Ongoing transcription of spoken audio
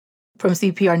From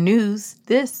CPR News,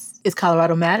 this is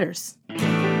Colorado Matters.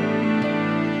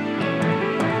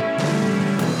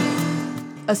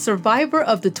 A survivor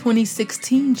of the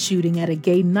 2016 shooting at a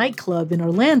gay nightclub in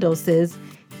Orlando says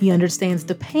he understands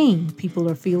the pain people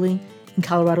are feeling in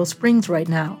Colorado Springs right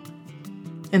now.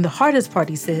 And the hardest part,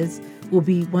 he says, will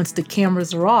be once the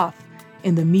cameras are off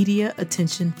and the media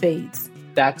attention fades.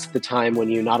 That's the time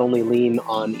when you not only lean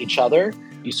on each other,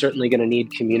 you're certainly going to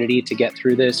need community to get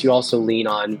through this. You also lean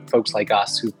on folks like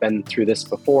us who've been through this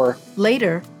before.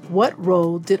 Later, what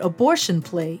role did abortion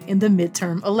play in the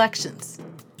midterm elections?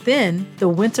 Then, the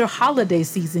winter holiday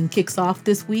season kicks off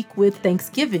this week with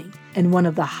Thanksgiving. And one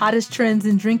of the hottest trends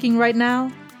in drinking right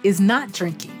now is not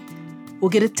drinking. We'll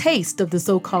get a taste of the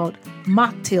so-called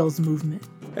mocktails movement.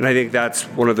 And I think that's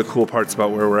one of the cool parts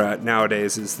about where we're at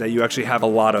nowadays is that you actually have a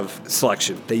lot of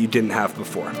selection that you didn't have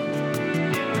before.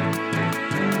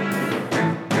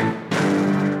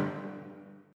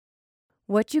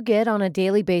 What you get on a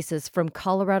daily basis from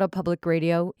Colorado Public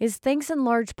Radio is thanks in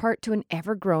large part to an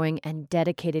ever-growing and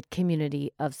dedicated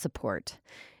community of support.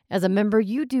 As a member,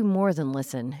 you do more than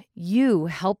listen. You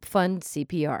help fund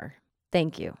CPR.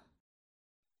 Thank you.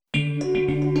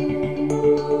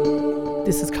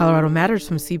 This is Colorado Matters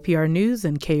from CPR News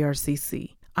and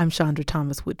KRCC. I'm Chandra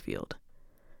Thomas Whitfield.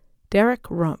 Derek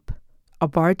Rump, a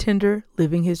bartender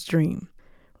living his dream.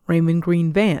 Raymond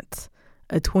Green Vance,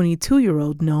 a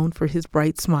 22-year-old known for his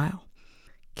bright smile.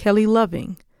 Kelly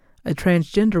Loving, a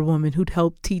transgender woman who'd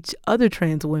helped teach other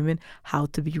trans women how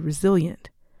to be resilient.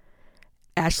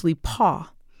 Ashley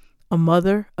Paw, a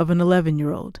mother of an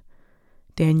 11-year-old.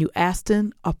 Daniel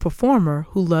Aston, a performer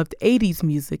who loved 80s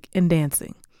music and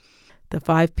dancing. The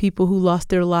 5 people who lost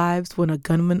their lives when a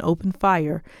gunman opened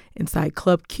fire inside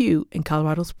Club Q in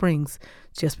Colorado Springs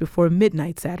just before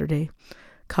midnight Saturday.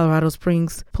 Colorado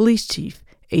Springs Police Chief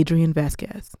Adrian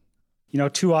Vasquez. You know,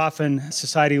 too often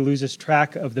society loses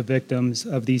track of the victims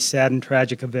of these sad and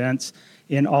tragic events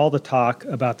in all the talk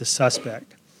about the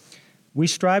suspect. We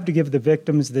strive to give the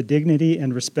victims the dignity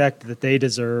and respect that they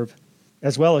deserve,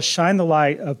 as well as shine the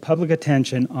light of public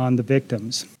attention on the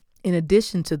victims. In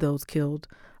addition to those killed,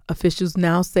 officials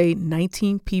now say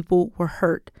 19 people were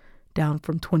hurt, down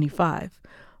from 25.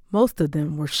 Most of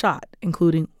them were shot,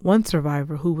 including one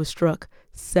survivor who was struck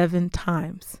 7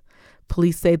 times.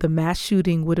 Police say the mass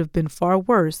shooting would have been far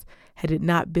worse had it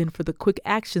not been for the quick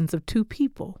actions of 2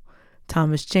 people,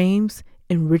 Thomas James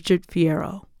and Richard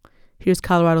Fierro. Here's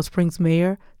Colorado Springs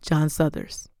Mayor John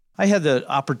Suthers. I had the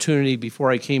opportunity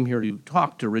before I came here to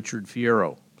talk to Richard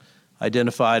Fierro,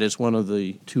 identified as one of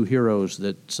the 2 heroes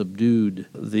that subdued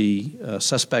the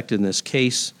suspect in this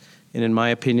case. And in my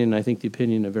opinion, I think the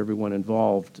opinion of everyone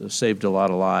involved, saved a lot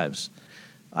of lives.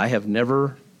 I have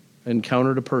never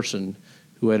encountered a person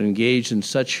who had engaged in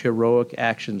such heroic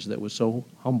actions that was so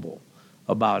humble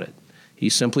about it. He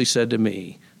simply said to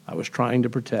me, I was trying to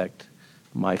protect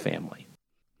my family.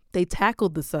 They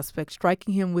tackled the suspect,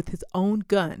 striking him with his own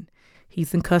gun.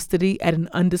 He's in custody at an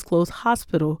undisclosed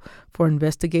hospital for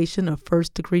investigation of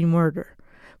first-degree murder.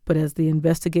 But as the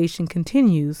investigation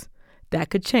continues, that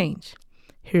could change.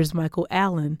 Here's Michael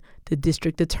Allen, the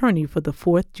district attorney for the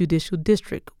 4th Judicial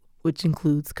District, which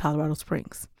includes Colorado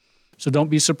Springs. So don't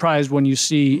be surprised when you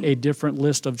see a different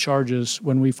list of charges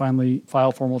when we finally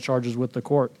file formal charges with the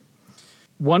court.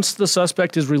 Once the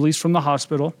suspect is released from the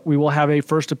hospital, we will have a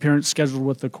first appearance scheduled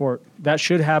with the court. That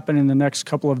should happen in the next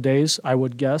couple of days, I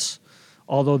would guess,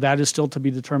 although that is still to be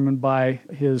determined by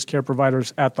his care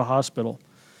providers at the hospital.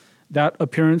 That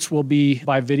appearance will be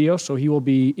by video, so he will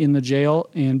be in the jail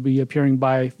and be appearing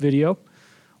by video.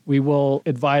 We will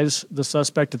advise the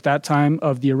suspect at that time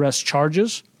of the arrest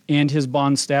charges and his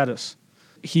bond status.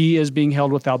 He is being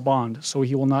held without bond, so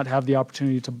he will not have the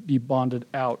opportunity to be bonded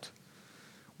out.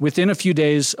 Within a few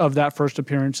days of that first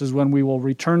appearance is when we will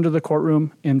return to the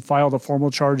courtroom and file the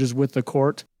formal charges with the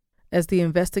court. As the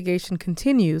investigation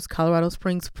continues, Colorado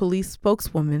Springs Police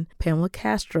spokeswoman Pamela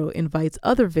Castro invites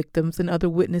other victims and other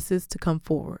witnesses to come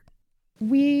forward.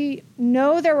 We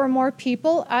know there were more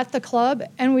people at the club,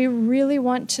 and we really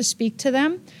want to speak to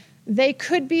them. They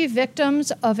could be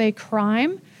victims of a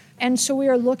crime, and so we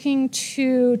are looking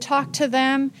to talk to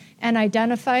them and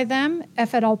identify them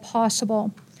if at all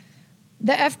possible.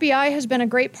 The FBI has been a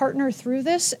great partner through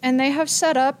this, and they have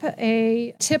set up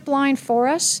a tip line for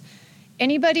us.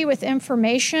 Anybody with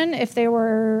information, if they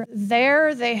were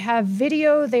there, they have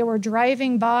video, they were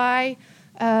driving by,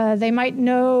 they might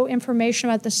know information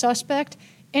about the suspect,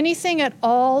 anything at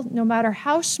all, no matter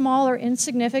how small or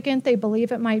insignificant they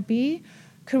believe it might be,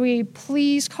 could we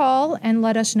please call and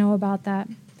let us know about that?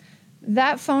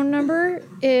 That phone number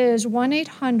is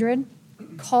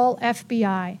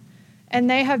 1-800-CALL-FBI. And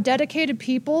they have dedicated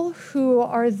people who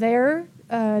are there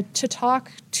to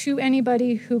talk to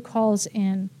anybody who calls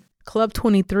in. Club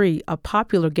 23, a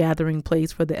popular gathering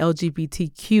place for the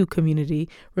LGBTQ community,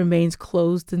 remains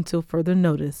closed until further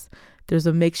notice. There's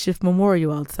a makeshift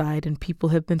memorial outside, and people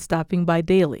have been stopping by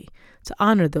daily to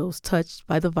honor those touched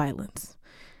by the violence.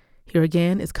 Here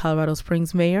again is Colorado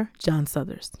Springs Mayor John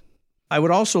Suthers. I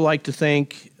would also like to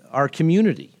thank our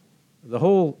community, the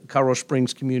whole Colorado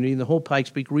Springs community and the whole Pikes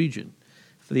Peak region,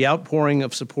 for the outpouring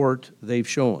of support they've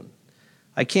shown.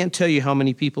 I can't tell you how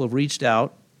many people have reached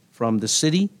out from the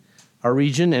city, our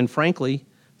region, and frankly,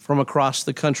 from across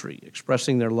the country,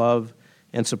 expressing their love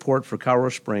and support for Colorado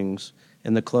Springs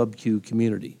and the Club Q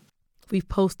community. We've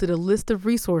posted a list of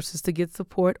resources to get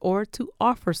support or to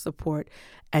offer support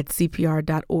at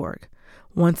CPR.org.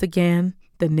 Once again,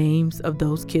 the names of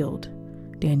those killed: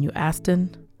 Daniel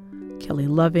Aston, Kelly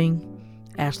Loving,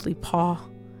 Ashley Paugh,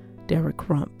 Derek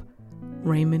Rump,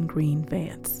 Raymond Green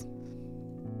Vance.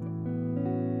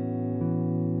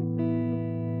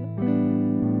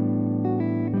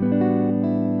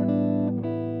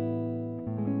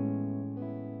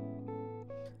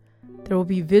 There will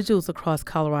be vigils across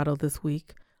Colorado this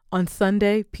week. On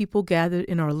Sunday, people gathered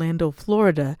in Orlando,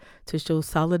 Florida, to show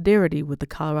solidarity with the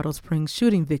Colorado Springs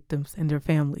shooting victims and their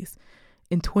families.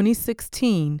 In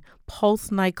 2016, Pulse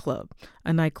Nightclub,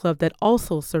 a nightclub that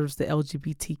also serves the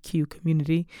LGBTQ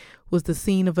community, was the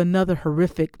scene of another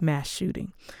horrific mass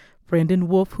shooting. Brandon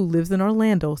Wolf, who lives in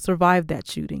Orlando, survived that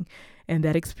shooting, and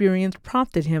that experience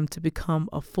prompted him to become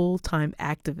a full-time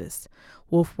activist.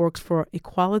 Wolf works for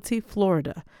Equality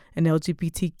Florida, an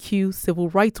LGBTQ civil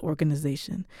rights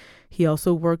organization. He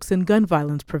also works in gun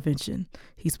violence prevention.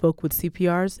 He spoke with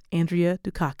CPR's Andrea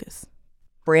Dukakis.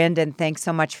 Brandon, thanks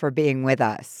so much for being with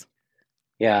us.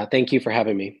 Yeah, thank you for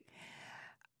having me.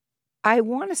 I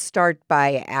want to start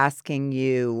by asking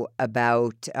you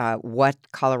about what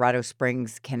Colorado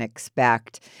Springs can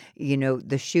expect. You know,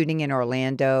 the shooting in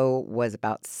Orlando was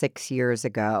about 6 years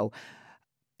ago.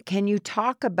 Can you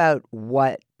talk about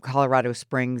what Colorado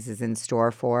Springs is in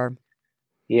store for?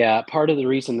 Yeah, part of the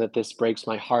reason that this breaks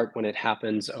my heart when it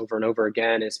happens over and over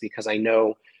again is because I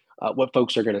know what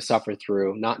folks are going to suffer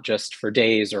through, not just for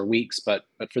days or weeks, but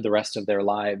for the rest of their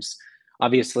lives.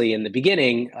 Obviously, in the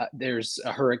beginning, there's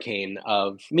a hurricane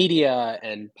of media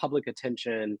and public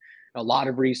attention. A lot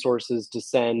of resources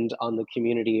descend on the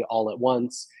community all at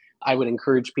once. I would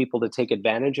encourage people to take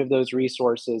advantage of those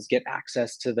resources, get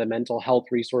access to the mental health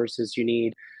resources you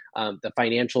need, the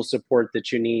financial support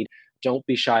that you need. Don't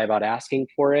be shy about asking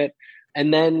for it.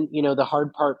 And then, you know, the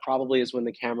hard part probably is when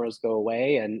the cameras go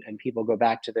away and people go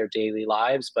back to their daily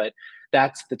lives. But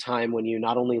that's the time when you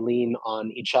not only lean on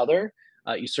each other,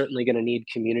 you're certainly going to need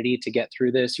community to get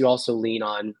through this. You also lean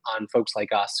on folks like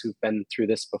us who've been through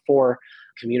this before,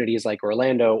 communities like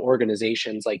Orlando,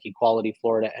 organizations like Equality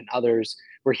Florida and others.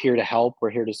 We're here to help.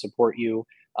 We're here to support you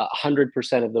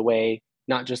 100% of the way,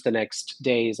 not just the next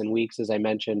days and weeks, as I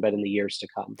mentioned, but in the years to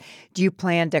come. Do you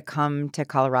plan to come to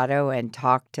Colorado and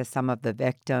talk to some of the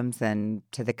victims and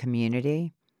to the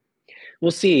community?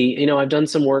 We'll see. You know, I've done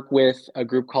some work with a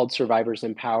group called Survivors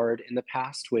Empowered in the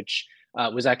past, which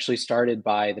was actually started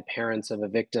by the parents of a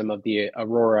victim of the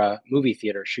Aurora movie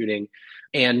theater shooting.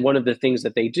 And one of the things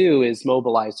that they do is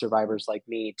mobilize survivors like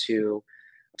me to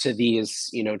these,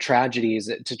 you know,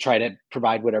 tragedies, to try to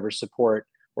provide whatever support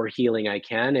or healing I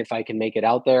can. If I can make it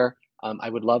out there, I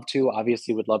would love to.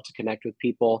 Obviously, would love to connect with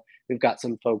people. We've got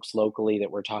some folks locally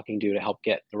that we're talking to help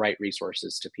get the right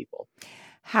resources to people.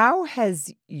 How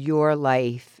has your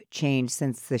life changed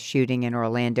since the shooting in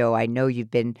Orlando? I know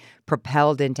you've been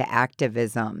propelled into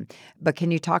activism, but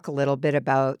can you talk a little bit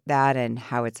about that and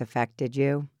how it's affected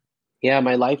you? Yeah,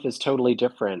 my life is totally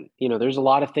different. You know, there's a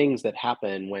lot of things that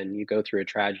happen when you go through a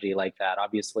tragedy like that.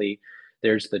 Obviously,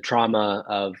 there's the trauma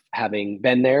of having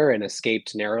been there and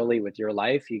escaped narrowly with your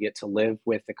life. You get to live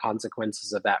with the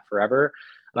consequences of that forever.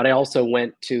 But I also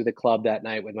went to the club that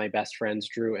night with my best friends,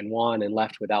 Drew and Juan, and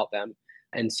left without them.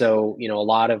 And so, you know, a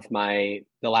lot of the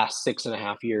last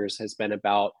 6.5 years has been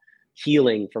about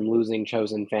healing from losing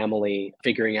chosen family,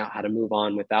 figuring out how to move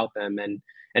on without them.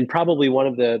 And probably one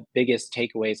of the biggest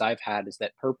takeaways I've had is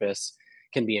that purpose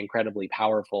can be incredibly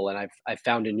powerful. And I've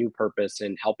found a new purpose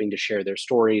in helping to share their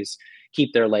stories,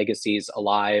 keep their legacies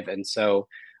alive. And so,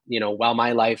 you know, while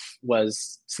my life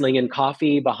was slinging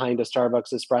coffee behind a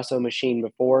Starbucks espresso machine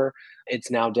before, it's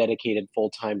now dedicated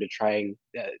full time to try and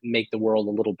make the world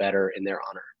a little better in their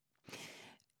honor.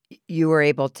 You were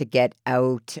able to get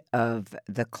out of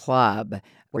the club.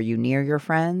 Were you near your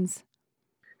friends?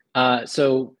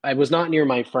 So I was not near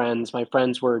my friends. My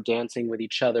friends were dancing with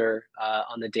each other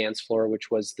on the dance floor,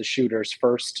 which was the shooter's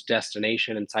first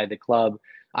destination inside the club.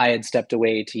 I had stepped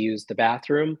away to use the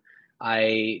bathroom.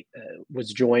 I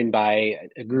was joined by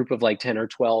a group of like 10 or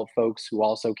 12 folks who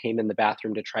also came in the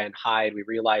bathroom to try and hide. We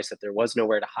realized that there was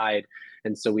nowhere to hide.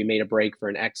 And so we made a break for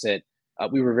an exit.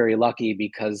 We were very lucky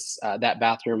because that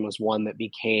bathroom was one that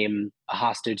became a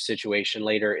hostage situation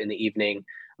later in the evening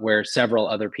where several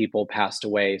other people passed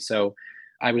away. So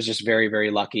I was just very,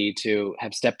 very lucky to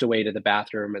have stepped away to the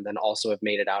bathroom and then also have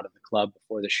made it out of the club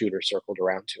before the shooter circled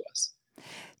around to us.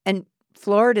 And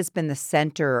Florida's been the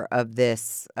center of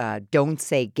this Don't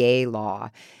Say Gay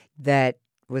law that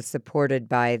was supported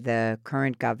by the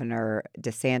current governor,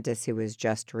 DeSantis, who was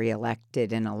just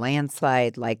reelected in a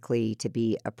landslide, likely to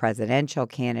be a presidential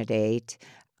candidate.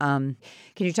 Can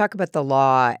you talk about the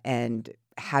law and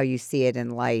how you see it in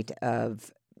light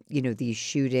of these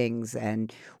shootings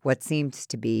and what seems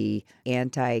to be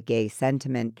anti-gay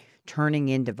sentiment turning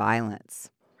into violence?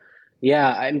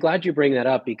 Yeah, I'm glad you bring that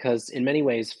up because in many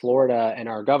ways, Florida and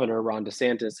our governor, Ron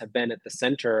DeSantis, have been at the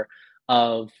center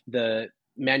of the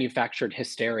manufactured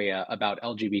hysteria about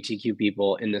LGBTQ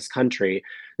people in this country.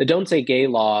 The Don't Say Gay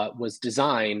law was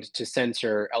designed to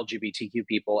censor LGBTQ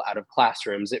people out of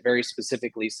classrooms. It very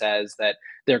specifically says that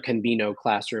there can be no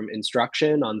classroom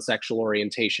instruction on sexual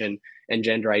orientation and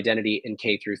gender identity in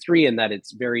K through 3, and that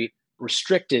it's very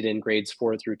restricted in grades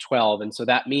 4 through 12. And so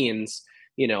that means,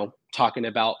 talking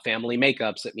about family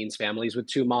makeups, it means families with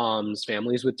 2 moms,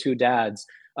 families with 2 dads.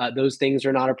 Those things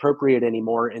are not appropriate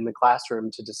anymore in the classroom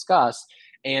to discuss.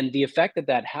 And the effect that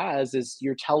that has is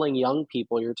you're telling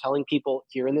people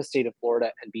here in the state of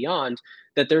Florida and beyond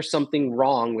that there's something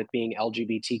wrong with being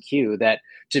LGBTQ, that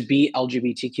to be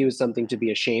LGBTQ is something to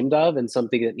be ashamed of and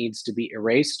something that needs to be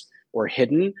erased or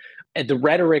hidden. And the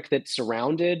rhetoric that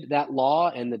surrounded that law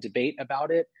and the debate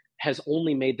about it has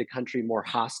only made the country more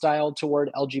hostile toward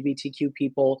LGBTQ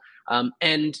people.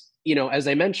 As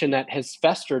I mentioned, that has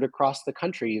festered across the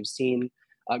country. You've seen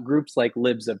groups like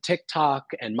Libs of TikTok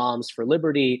and Moms for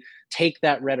Liberty take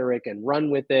that rhetoric and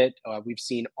run with it. We've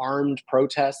seen armed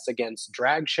protests against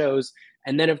drag shows.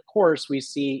 And then, of course, we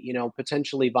see,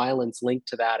 potentially violence linked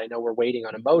to that. I know we're waiting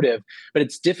on a motive, but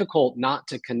it's difficult not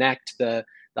to connect the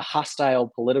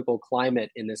hostile political climate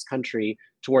in this country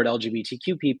toward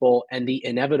LGBTQ people and the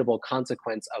inevitable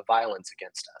consequence of violence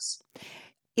against us.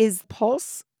 Is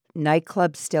Pulse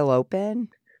nightclub still open?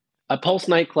 Pulse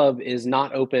nightclub is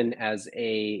not open as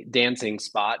a dancing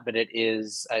spot, but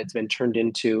it's been turned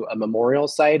into a memorial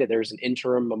site. There's an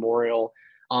interim memorial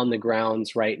on the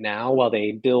grounds right now while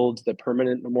they build the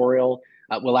permanent memorial.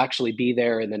 We'll actually be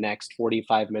there in the next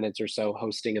 45 minutes or so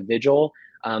hosting a vigil.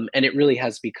 And it really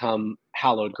has become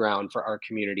hallowed ground for our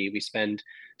community. We spend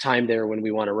time there when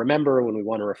we want to remember, when we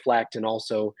want to reflect, and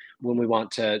also when we want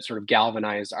to sort of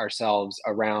galvanize ourselves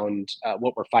around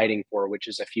what we're fighting for, which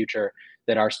is a future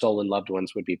that our stolen loved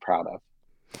ones would be proud of.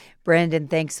 Brandon,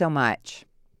 thanks so much.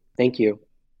 Thank you.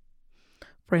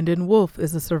 Brandon Wolf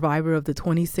is a survivor of the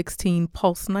 2016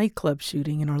 Pulse nightclub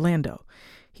shooting in Orlando.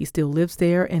 He still lives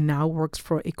there and now works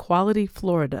for Equality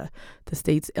Florida, the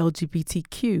state's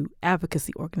LGBTQ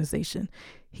advocacy organization.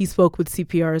 He spoke with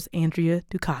CPR's Andrea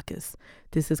Dukakis.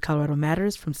 This is Colorado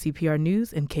Matters from CPR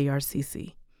News and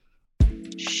KRCC.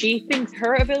 She thinks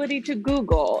her ability to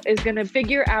Google is going to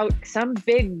figure out some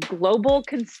big global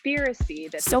conspiracy.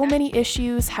 So many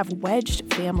issues have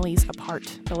wedged families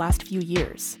apart the last few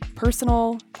years.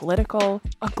 Personal, political,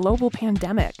 a global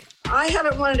pandemic. I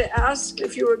haven't wanted to ask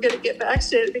if you were going to get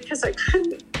vaccinated because I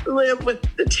couldn't live with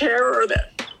the terror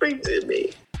that brings in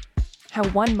me. How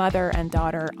one mother and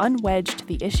daughter unwedged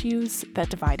the issues that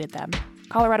divided them.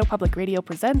 Colorado Public Radio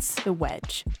presents The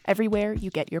Wedge, everywhere you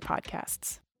get your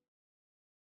podcasts.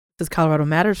 This is Colorado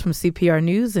Matters from CPR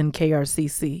News and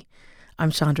KRCC.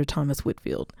 I'm Chandra Thomas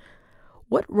Whitfield.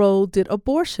 What role did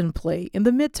abortion play in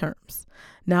the midterms?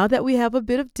 Now that we have a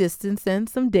bit of distance and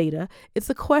some data,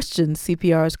 it's a question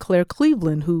CPR's Claire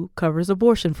Cleveland, who covers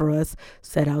abortion for us,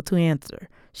 set out to answer.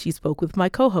 She spoke with my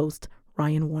co-host,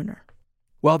 Ryan Warner.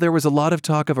 While there was a lot of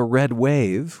talk of a red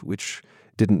wave, which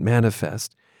didn't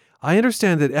manifest, I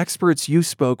understand that experts you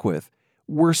spoke with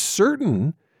were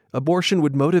certain abortion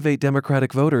would motivate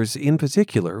Democratic voters in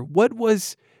particular. What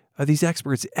was these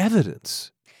experts'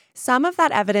 evidence? Some of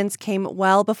that evidence came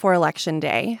well before Election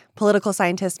Day. Political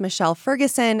scientist Michelle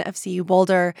Ferguson of CU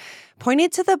Boulder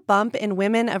pointed to the bump in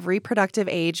women of reproductive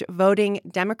age voting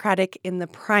Democratic in the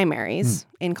primaries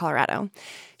in Colorado.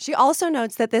 She also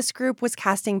notes that this group was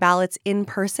casting ballots in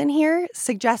person here,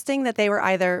 suggesting that they were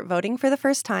either voting for the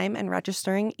first time and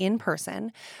registering in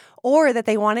person, or that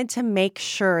they wanted to make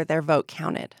sure their vote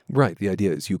counted. Right. The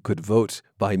idea is you could vote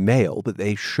by mail, but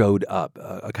they showed up,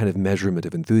 a kind of measurement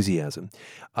of enthusiasm.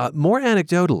 More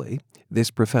anecdotally, this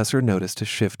professor noticed a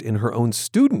shift in her own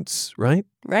students, right?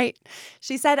 Right.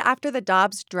 She said after the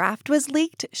Dobbs draft was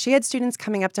leaked, she had students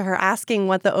coming up to her asking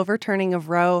what the overturning of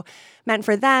Roe meant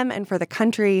for them and for the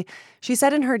country. She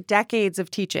said in her decades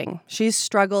of teaching, she's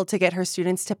struggled to get her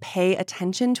students to pay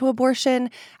attention to abortion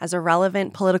as a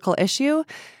relevant political issue,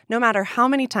 no matter how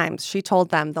many times she told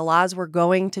them the laws were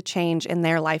going to change in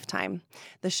their lifetime.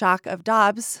 The shock of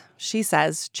Dobbs, she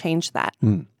says, changed that.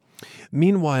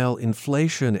 Meanwhile,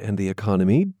 inflation and the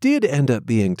economy did end up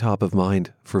being top of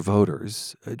mind for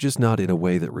voters, just not in a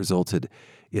way that resulted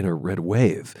in a red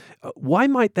wave. Why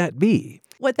might that be?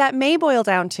 What that may boil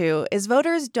down to is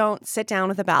voters don't sit down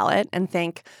with a ballot and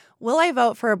think, will I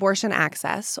vote for abortion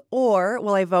access or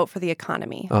will I vote for the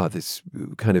economy? This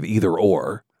kind of either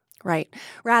or. Right.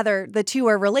 Rather, the two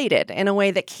are related in a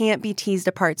way that can't be teased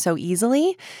apart so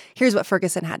easily. Here's what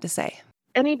Ferguson had to say.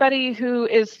 Anybody who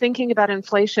is thinking about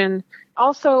inflation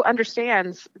also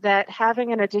understands that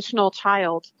having an additional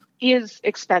child is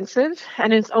expensive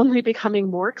and is only becoming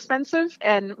more expensive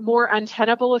and more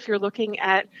untenable if you're looking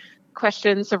at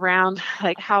questions around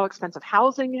like how expensive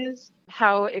housing is,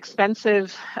 how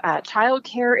expensive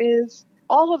childcare is.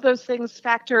 All of those things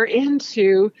factor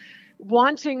into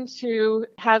wanting to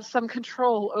have some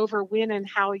control over when and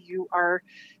how you are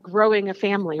growing a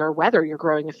family or whether you're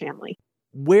growing a family.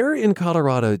 Where in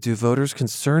Colorado do voters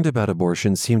concerned about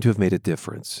abortion seem to have made a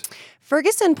difference?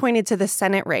 Ferguson pointed to the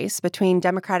Senate race between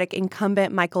Democratic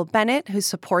incumbent Michael Bennet, who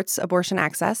supports abortion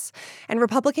access, and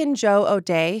Republican Joe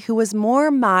O'Dea, who was more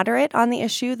moderate on the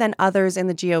issue than others in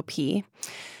the GOP.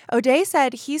 O'Dea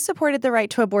said he supported the right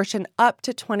to abortion up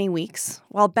to 20 weeks,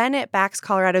 while Bennet backs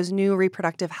Colorado's new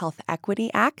Reproductive Health Equity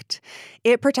Act.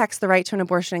 It protects the right to an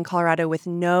abortion in Colorado with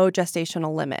no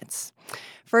gestational limits.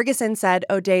 Ferguson said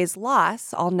O'Dea's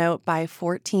loss, I'll note by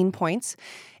 14 points,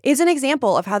 is an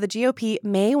example of how the GOP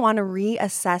may want to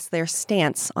reassess their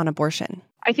stance on abortion.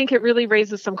 I think it really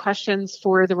raises some questions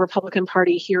for the Republican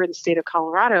Party here in the state of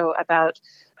Colorado about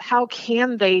how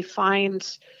can they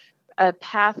find a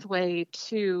pathway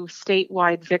to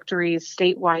statewide victories,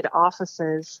 statewide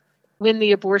offices, when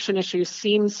the abortion issue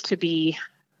seems to be,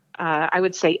 I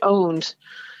would say, owned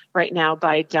right now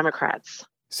by Democrats.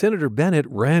 Senator Bennet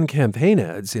ran campaign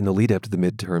ads in the lead up to the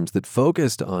midterms that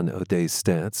focused on O'Dea's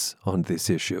stance on this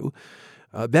issue.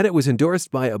 Bennet was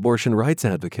endorsed by abortion rights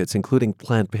advocates, including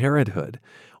Planned Parenthood.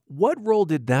 What role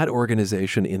did that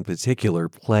organization in particular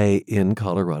play in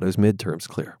Colorado's midterms,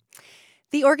 Claire?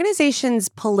 The organization's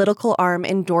political arm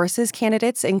endorses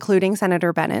candidates, including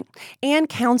Senator Bennet, and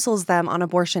counsels them on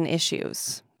abortion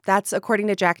issues. That's according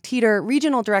to Jack Teeter,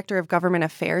 Regional Director of Government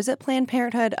Affairs at Planned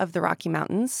Parenthood of the Rocky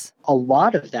Mountains. A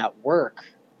lot of that work,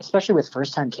 especially with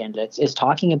first-time candidates, is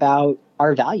talking about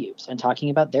our values and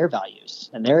talking about their values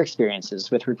and their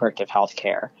experiences with reproductive health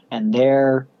care and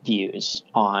their views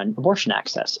on abortion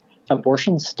access.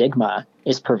 Abortion stigma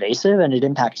is pervasive and it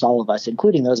impacts all of us,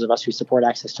 including those of us who support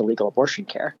access to legal abortion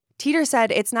care. Teeter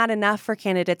said it's not enough for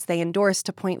candidates they endorse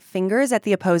to point fingers at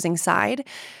the opposing side.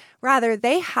 Rather,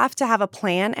 they have to have a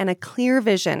plan and a clear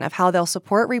vision of how they'll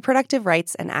support reproductive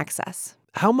rights and access.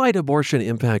 How might abortion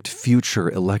impact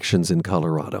future elections in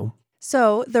Colorado?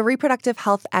 So, the Reproductive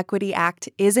Health Equity Act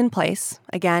is in place.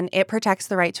 Again, it protects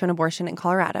the right to an abortion in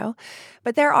Colorado.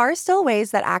 But there are still ways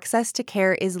that access to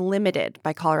care is limited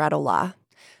by Colorado law.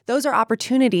 Those are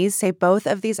opportunities, say both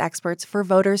of these experts, for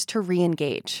voters to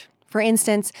re-engage. For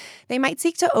instance, they might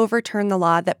seek to overturn the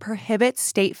law that prohibits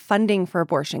state funding for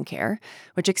abortion care,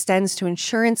 which extends to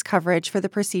insurance coverage for the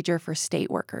procedure for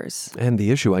state workers. And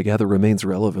the issue, I gather, remains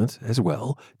relevant as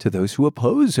well to those who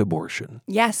oppose abortion.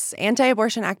 Yes,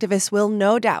 anti-abortion activists will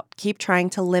no doubt keep trying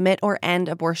to limit or end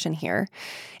abortion here.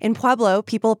 In Pueblo,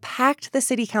 people packed the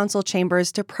city council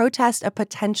chambers to protest a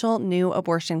potential new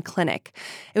abortion clinic.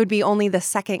 It would be only the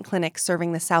second clinic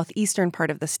serving the southeastern part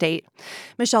of the state.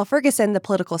 Michelle Ferguson, the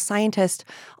political scientist,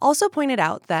 also pointed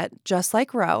out that, just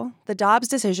like Roe, the Dobbs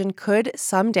decision could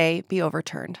someday be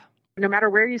overturned. No matter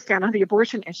where you stand on the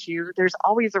abortion issue, there's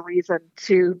always a reason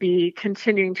to be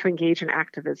continuing to engage in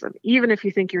activism. Even if you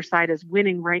think your side is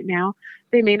winning right now,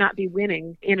 they may not be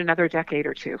winning in another decade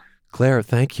or two. Claire,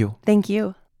 thank you. Thank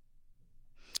you.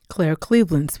 Claire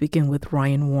Cleveland speaking with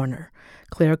Ryan Warner.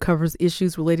 Claire covers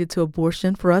issues related to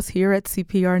abortion for us here at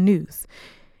CPR News.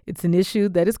 It's an issue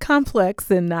that is complex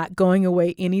and not going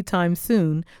away anytime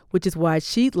soon, which is why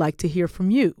she'd like to hear from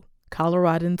you,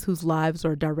 Coloradans whose lives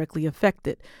are directly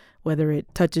affected, whether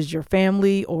it touches your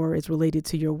family or is related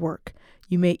to your work.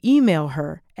 You may email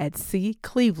her at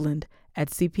ccleveland at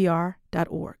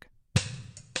CPR.org.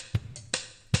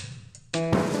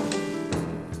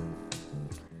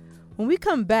 When we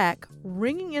come back,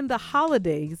 ringing in the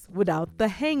holidays without the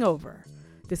hangover.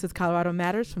 This is Colorado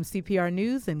Matters from CPR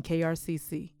News and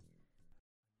KRCC.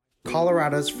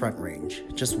 Colorado's Front Range.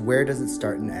 Just where does it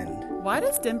start and end? Why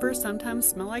does Denver sometimes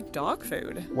smell like dog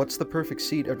food? What's the perfect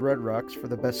seat at Red Rocks for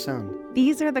the best sound?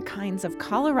 These are the kinds of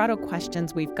Colorado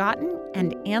questions we've gotten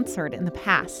and answered in the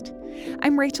past.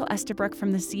 I'm Rachel Estabrook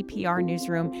from the CPR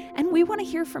Newsroom, and we want to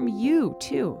hear from you,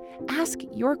 too. Ask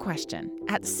your question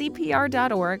at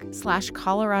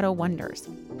cpr.org/Colorado Wonders.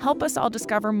 Help us all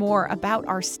discover more about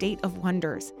our state of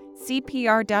wonders.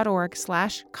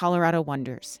 cpr.org/Colorado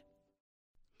Wonders.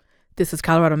 This is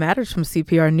Colorado Matters from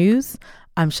CPR News.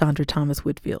 I'm Chandra Thomas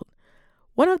Whitfield.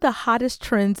 One of the hottest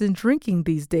trends in drinking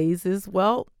these days is,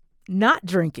 well, not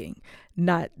drinking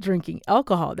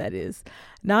alcohol, that is.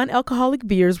 Non-alcoholic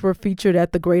beers were featured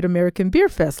at the Great American Beer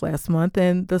Fest last month,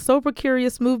 and the Sober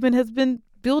Curious movement has been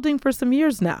building for some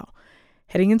years now.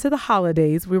 Heading into the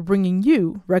holidays, we're bringing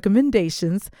you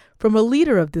recommendations from a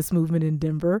leader of this movement in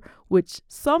Denver, which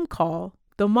some call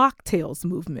the Mocktails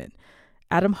movement.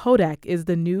 Adam Hodak is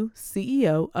the new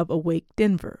CEO of Awake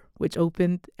Denver, which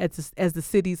opened as the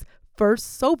city's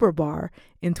first sober bar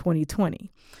in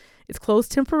 2020. It's closed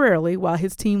temporarily while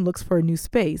his team looks for a new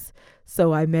space.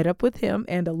 So I met up with him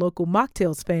and a local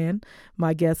mocktails fan,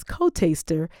 my guest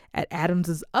co-taster, at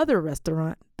Adam's other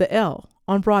restaurant, The L,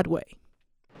 on Broadway.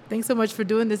 Thanks so much for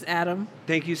doing this, Adam.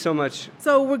 Thank you so much.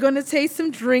 So we're going to taste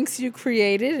some drinks you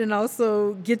created and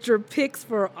also get your picks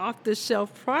for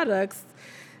off-the-shelf products,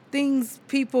 things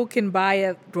people can buy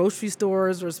at grocery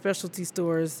stores or specialty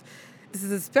stores. This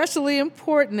is especially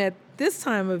important at this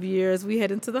time of year as we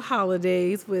head into the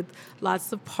holidays with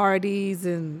lots of parties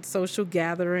and social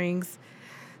gatherings.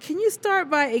 Can you start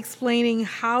by explaining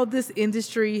how this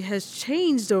industry has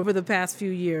changed over the past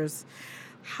few years?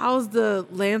 How's the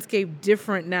landscape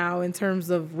different now in terms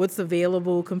of what's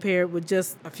available compared with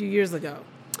just a few years ago?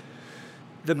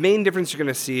 The main difference you're going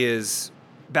to see is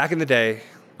back in the day,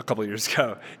 a couple of years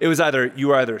ago, it was you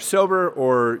were either sober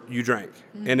or you drank.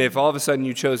 Mm-hmm. And if all of a sudden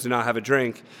you chose to not have a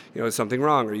drink, is something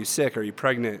wrong? Are you sick? Are you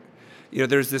pregnant?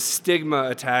 There's this stigma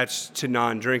attached to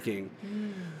non-drinking.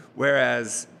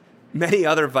 Whereas many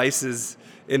other vices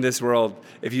in this world,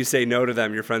 if you say no to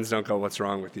them, your friends don't go, "What's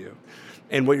wrong with you?"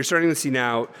 And what you're starting to see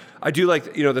now, I do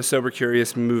like, the Sober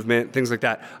Curious movement, things like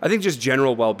that. I think just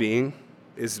general well-being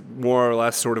is more or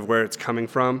less sort of where it's coming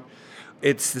from.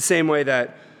 It's the same way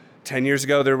that 10 years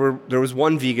ago, there was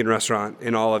one vegan restaurant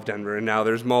in all of Denver, and now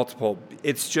there's multiple.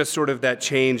 It's just sort of that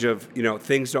change of,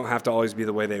 things don't have to always be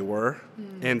the way they were.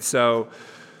 And so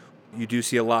you do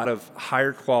see a lot of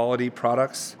higher quality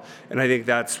products. And I think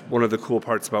that's one of the cool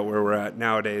parts about where we're at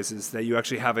nowadays is that you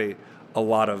actually have a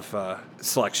lot of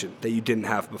selection that you didn't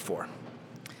have before.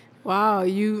 Wow,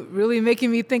 you really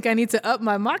making me think I need to up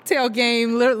my mocktail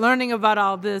game, learning about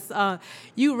all this.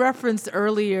 You referenced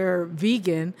earlier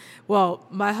vegan. Well,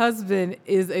 my husband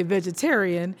is a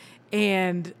vegetarian,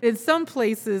 and in some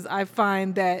places I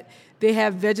find that they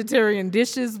have vegetarian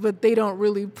dishes, but they don't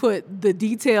really put the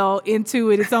detail into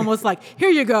it. It's almost like,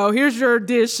 here you go, here's your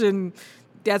dish, and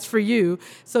that's for you.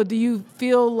 So do you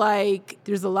feel like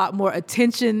there's a lot more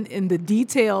attention in the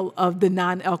detail of the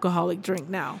non-alcoholic drink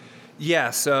now? Yeah,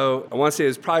 so I want to say it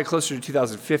was probably closer to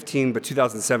 2015, but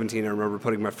 2017 I remember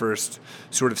putting my first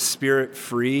sort of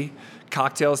spirit-free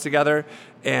cocktails together.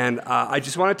 And I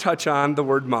just want to touch on the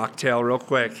word mocktail real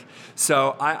quick.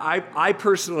 So I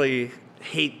personally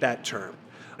hate that term.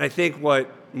 And I think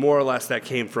what more or less that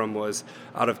came from was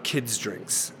out of kids'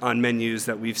 drinks on menus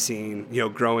that we've seen,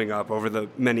 growing up over the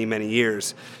many, many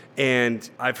years. And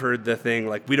I've heard the thing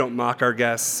like, we don't mock our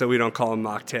guests, so we don't call them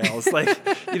mocktails.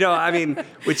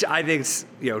 Which I think's,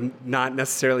 not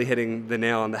necessarily hitting the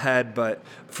nail on the head. But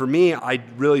for me, I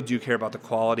really do care about the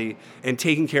quality and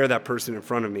taking care of that person in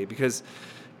front of me. Because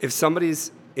if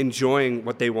somebody's enjoying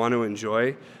what they want to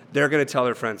enjoy, they're going to tell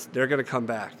their friends, they're going to come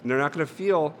back. And they're not going to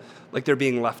feel like they're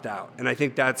being left out. And I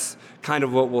think that's kind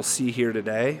of what we'll see here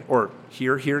today, or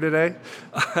here today,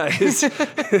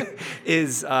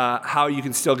 is how you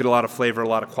can still get a lot of flavor, a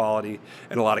lot of quality,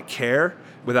 and a lot of care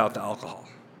without the alcohol.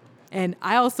 And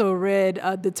I also read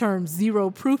the term zero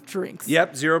proof drinks.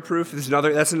 Yep, zero proof.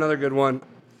 That's another good one.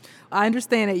 I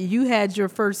understand that you had your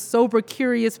first Sober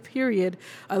Curious period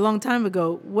a long time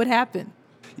ago. What happened?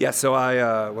 Yeah, so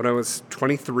when I was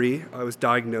 23, I was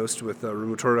diagnosed with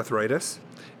rheumatoid arthritis.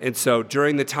 And so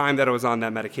during the time that I was on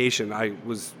that medication, I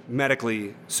was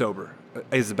medically sober.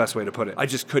 is the best way to put it. I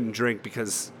just couldn't drink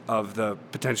because of the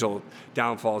potential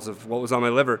downfalls of what was on my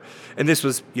liver. And this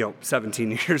was,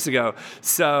 17 years ago.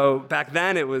 So back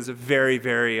then it was a very,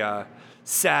 very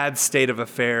sad state of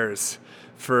affairs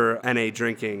for NA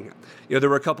drinking. There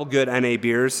were a couple good NA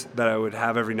beers that I would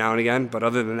have every now and again, but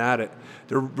other than that,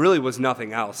 there really was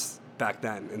nothing else back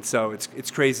then. And so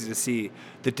it's crazy to see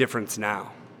the difference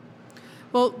now.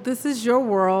 Well, this is your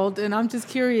world, and I'm just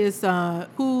curious,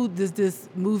 who does this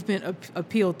movement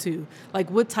appeal to?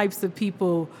 Like, what types of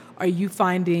people are you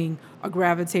finding are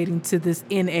gravitating to this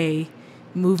NA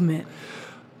movement?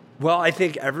 Well, I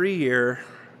think every year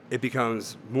it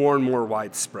becomes more and more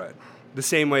widespread. The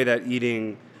same way that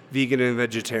eating vegan and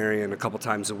vegetarian a couple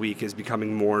times a week is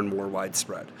becoming more and more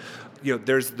widespread.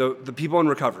 There's the people in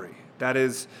recovery. That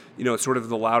is, sort of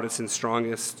the loudest and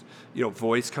strongest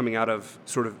voice coming out of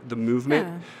sort of the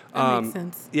movement. Yeah, that makes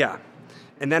sense. Yeah.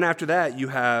 And then after that, you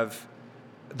have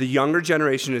the younger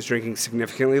generation is drinking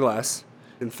significantly less.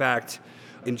 In fact,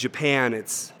 in Japan,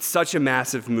 it's such a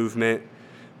massive movement.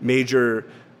 Major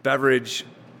beverage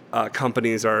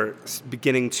companies are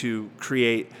beginning to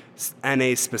create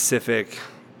NA-specific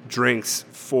drinks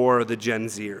for the Gen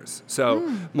Zers. So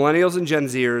millennials and Gen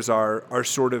Zers are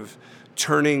sort of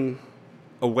turning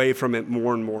away from it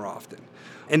more and more often.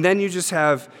 And then you just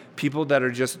have people that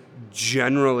are just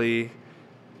generally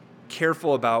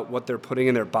careful about what they're putting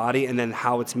in their body and then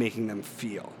how it's making them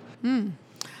feel.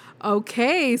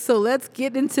 Okay, so let's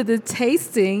get into the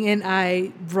tasting. And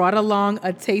I brought along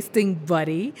a tasting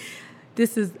buddy.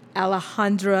 This is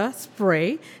Alejandra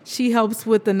Spray. She helps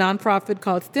with the nonprofit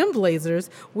called STEM Blazers,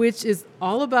 which is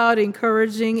all about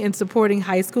encouraging and supporting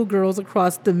high school girls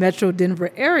across the Metro Denver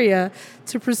area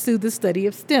to pursue the study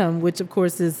of STEM, which of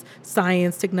course is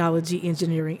science, technology,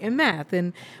 engineering, and math.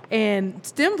 And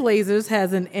STEM Blazers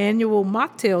has an annual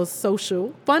mocktail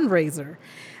social fundraiser.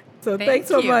 So thanks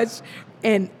so much.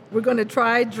 And we're going to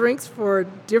try drinks for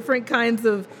different kinds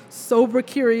of sober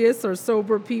curious or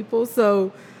sober people.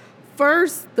 So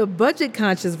first, the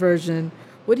budget-conscious version.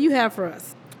 What do you have for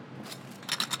us?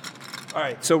 All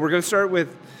right, so we're going to start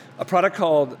with a product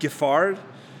called Giffard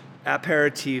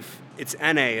Aperitif. It's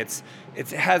NA. It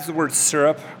has the word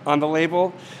syrup on the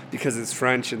label because it's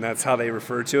French and that's how they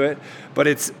refer to it. But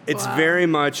it's very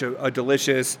much a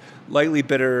delicious, lightly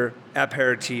bitter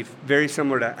aperitif, very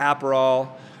similar to Aperol.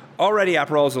 Already,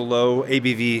 Aperol is a low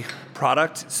ABV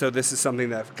product, so this is something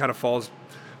that kind of falls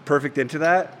perfect into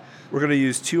that. We're going to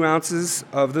use 2 ounces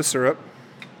of the syrup.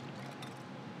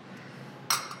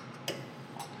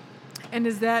 And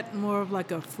is that more of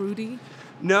like a fruity?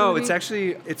 No, it's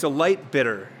a light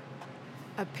bitter.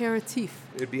 Aperitif.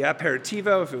 It'd be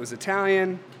aperitivo if it was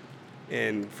Italian.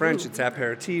 In French, it's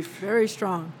aperitif. Very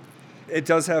strong. It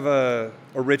does have a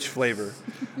rich flavor.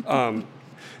 Then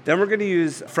we're going to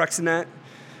use Freixenet,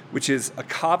 which is a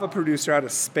cava producer out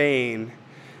of Spain.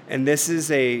 And this is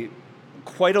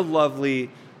quite a lovely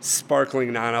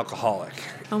sparkling non-alcoholic.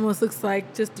 Almost looks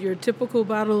like just your typical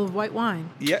bottle of white wine.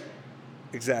 Yep,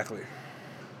 exactly.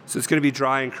 So it's going to be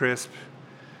dry and crisp.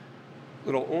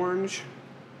 Little orange.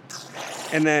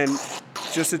 And then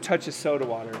just a touch of soda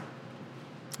water.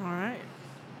 All right.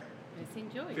 Let's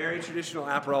enjoy. Very traditional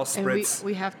Aperol spritz. And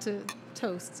we have to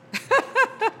toast.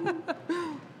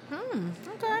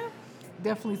 Okay.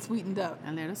 Definitely sweetened up.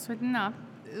 A little sweetened up.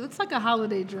 It looks like a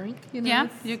holiday drink. Yeah,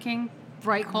 you can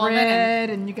bright call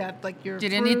bread and you got like your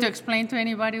Did you need to explain to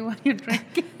anybody what you're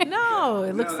drinking? No,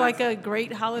 it looks like a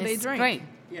great holiday drink. Great.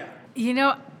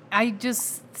 Yeah. I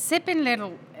just sip a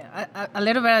little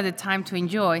bit at a time to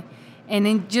enjoy, and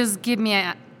then just give me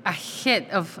a hit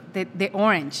of the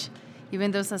orange.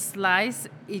 Even though it's a slice,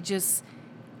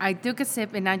 I took a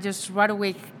sip and I just right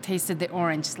away tasted the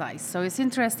orange slice. So it's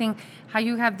interesting how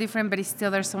you have different, but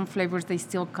there's some flavors they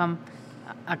still come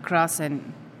across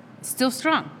and still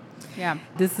strong. Yeah.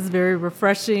 This is very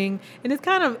refreshing, and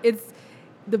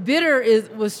the bitter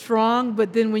was strong,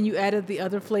 but then when you added the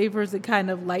other flavors, it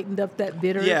kind of lightened up that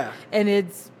bitter. Yeah. And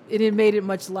it made it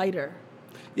much lighter.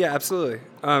 Yeah, absolutely.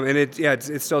 And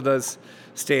it still does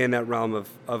stay in that realm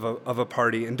of a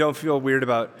party. And don't feel weird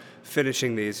about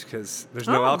finishing these because there's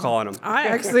no alcohol in them. I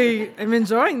actually am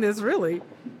enjoying this, really.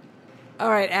 All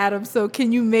right, Adam, so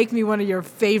can you make me one of your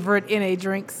favorite NA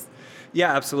drinks?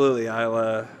 Yeah, absolutely.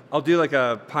 I'll do like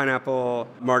a pineapple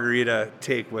margarita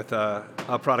take with a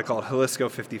product called Jalisco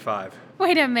 55.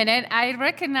 Wait a minute. I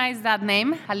recognize that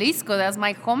name, Jalisco. That's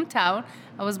my hometown.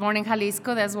 I was born in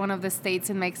Jalisco. That's one of the states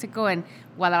in Mexico, and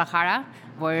Guadalajara,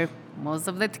 where most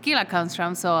of the tequila comes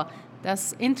from. So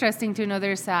that's interesting to know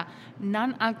there's a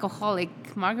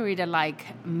non-alcoholic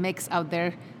margarita-like mix out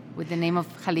there with the name of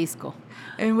Jalisco.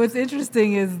 And what's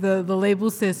interesting is the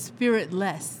label says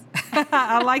spiritless.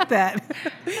 I like that.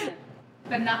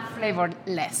 But not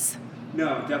flavorless.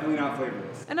 No, definitely not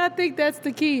flavorless. And I think that's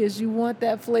the key, is you want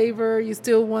that flavor. You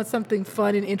still want something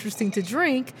fun and interesting to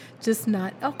drink, just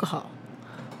not alcohol.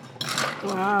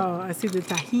 Wow, I see the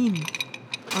tahini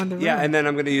on the rim. Yeah, and then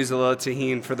I'm going to use a little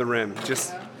tahini for the rim.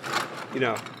 Just,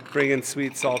 bring in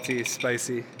sweet, salty,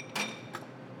 spicy.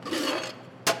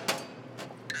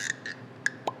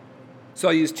 So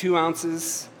I'll use 2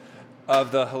 ounces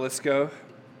of the Jalisco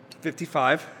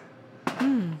 55.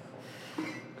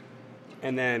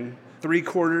 And then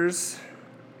 3/4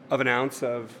 of an ounce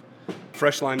of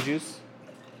fresh lime juice.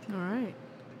 All right.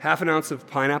 1/2 ounce of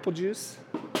pineapple juice.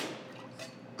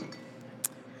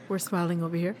 We're smiling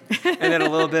over here. And then a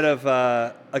little bit of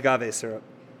agave syrup.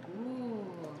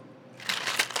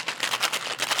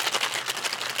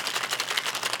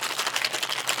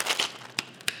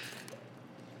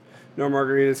 No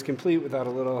margarita is complete without a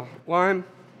little lime.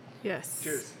 Yes.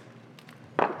 Cheers.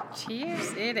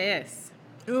 Cheers, it is.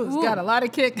 Ooh, it's got a lot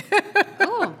of kick.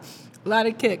 Ooh. A lot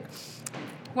of kick.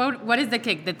 What is the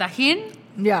kick? The tajin?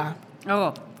 Yeah.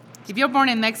 Oh, if you're born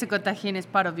in Mexico, tajin is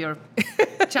part of your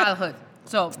childhood.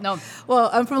 So, no. Well,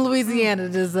 I'm from Louisiana.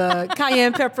 Does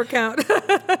cayenne pepper count?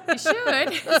 You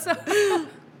should. So,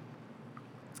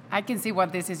 I can see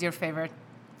what this is your favorite.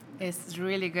 It's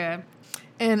really good.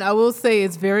 And I will say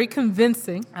it's very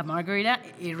convincing. A margarita,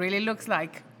 it really looks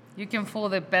like you can fool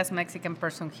the best Mexican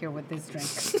person here with this drink.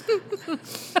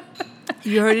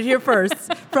 You heard it here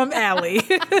first from Allie.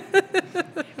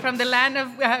 From the land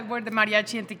of where the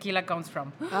mariachi and tequila comes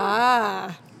from.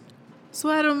 Ah. So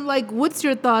Adam, what's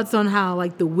your thoughts on how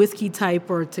the whiskey type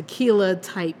or tequila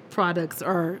type products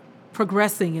are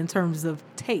progressing in terms of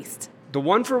taste? The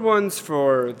one-for-ones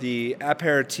for the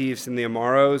aperitifs and the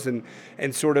amaros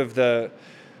and sort of the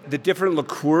different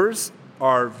liqueurs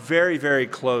are very, very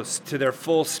close to their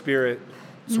full spirit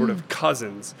sort of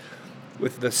cousins.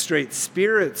 With the straight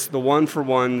spirits, the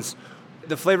one-for-ones,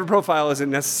 the flavor profile isn't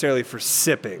necessarily for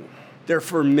sipping. They're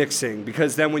for mixing,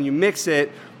 because then when you mix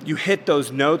it, you hit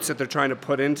those notes that they're trying to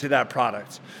put into that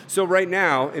product. So right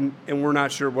now, and we're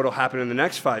not sure what will happen in the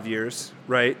next 5 years,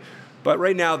 right? But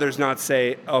right now, there's not,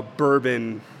 say, a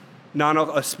bourbon,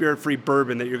 a spirit-free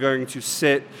bourbon that you're going to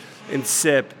sit and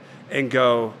sip and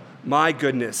go, my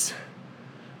goodness,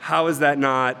 how is that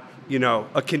not,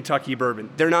 a Kentucky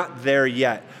bourbon? They're not there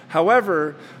yet.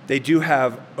 However, they do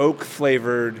have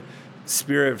oak-flavored,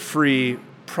 spirit-free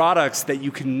products that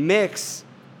you can mix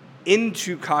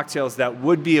into cocktails that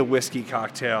would be a whiskey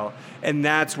cocktail, and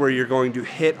that's where you're going to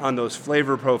hit on those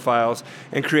flavor profiles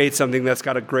and create something that's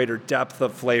got a greater depth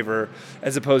of flavor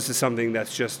as opposed to something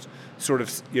that's just sort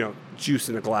of, juice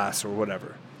in a glass or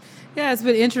whatever. Yeah, it's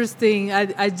been interesting.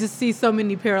 I just see so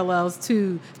many parallels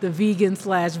to the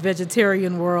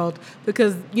vegan/vegetarian world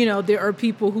because, there are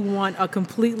people who want a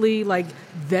completely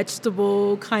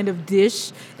vegetable kind of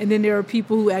dish, and then there are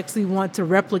people who actually want to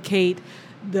replicate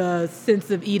the sense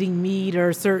of eating meat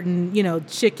or certain,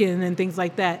 chicken and things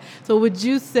like that. So would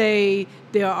you say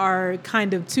there are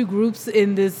kind of two groups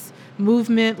in this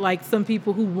movement, like some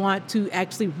people who want to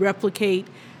actually replicate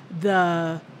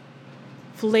the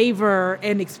flavor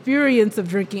and experience of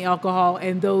drinking alcohol,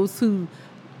 and those who,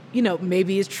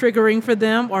 maybe it's triggering for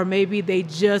them, or maybe they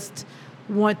just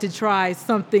want to try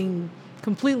something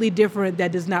completely different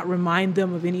that does not remind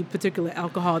them of any particular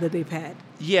alcohol that they've had?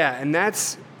 Yeah, and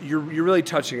that's, you're really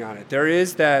touching on it. There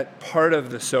is that part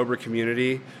of the sober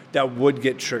community that would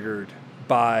get triggered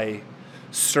by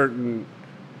certain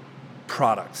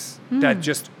products that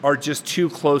just are just too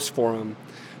close for them.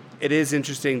 It is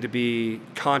interesting to be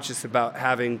conscious about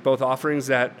having both offerings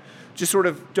that just sort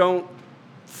of don't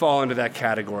fall into that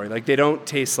category. They don't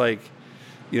taste like,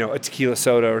 a tequila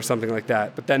soda or something like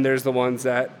that. But then there's the ones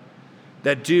that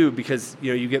do, because,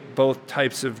 you get both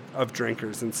types of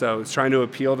drinkers. And so it's trying to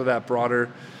appeal to that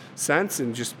broader sense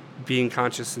and just being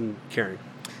conscious and caring.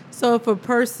 So if a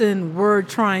person were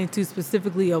trying to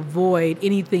specifically avoid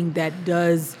anything that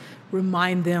does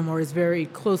remind them or is very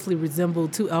closely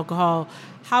resembled to alcohol,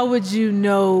 how would you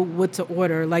know what to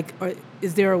order? Or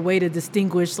is there a way to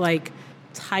distinguish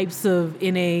types of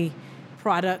NA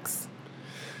products?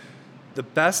 The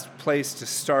best place to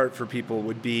start for people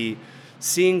would be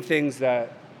seeing things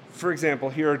that, for example,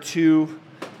 here are 2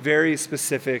 very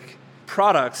specific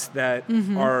products that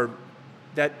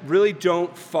that really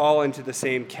don't fall into the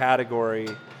same category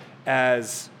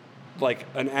as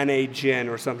an NA gin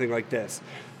or something like this.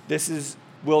 This is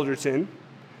Wilderton.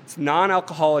 It's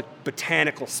non-alcoholic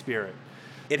botanical spirit.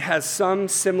 It has some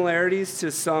similarities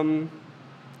to some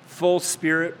full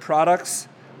spirit products,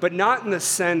 but not in the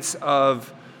sense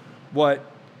of what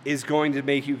is going to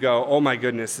make you go, oh my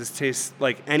goodness, this tastes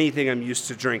like anything I'm used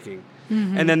to drinking.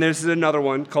 Mm-hmm. And then there's another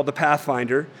one called the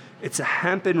Pathfinder. It's a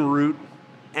hemp and root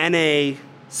NA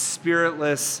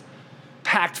spiritless,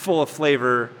 packed full of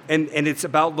flavor, and it's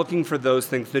about looking for those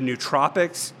things, the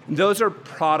nootropics. Those are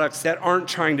products that aren't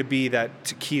trying to be that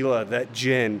tequila, that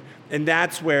gin. And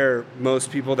that's where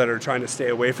most people that are trying to stay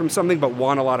away from something but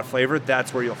want a lot of flavor,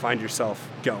 that's where you'll find yourself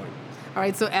going. All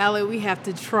right, so Allie, we have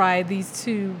to try these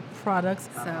two products,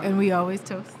 and we always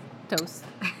toast. Toast.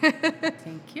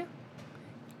 Thank you.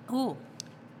 Oh,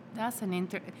 that's an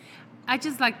I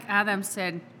just, like Adam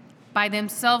said, by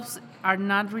themselves are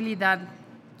not really that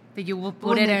you will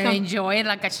put it and enjoy it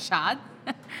like a shot.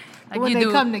 Like when they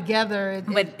come together.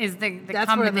 But it's the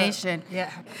combination.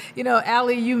 You know,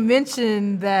 Allie, you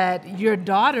mentioned that your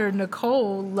daughter,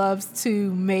 Nicole, loves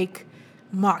to make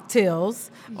mocktails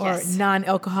or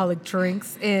non-alcoholic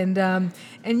drinks. And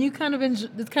you kind of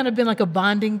it's kind of been like a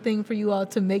bonding thing for you all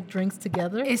to make drinks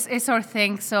together. It's our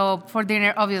thing. So for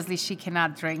dinner, obviously, she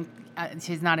cannot drink.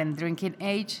 She's not in drinking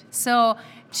age. So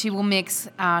she will mix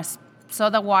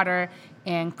soda water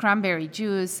and cranberry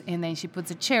juice, and then she puts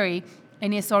a cherry,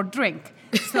 and it's our drink.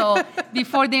 So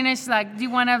before dinner, she's like, do you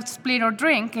want to split our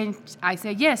drink? And I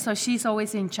say, yes. So she's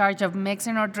always in charge of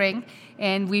mixing our drink,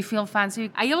 and we feel fancy.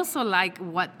 I also like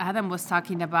what Adam was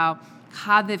talking about,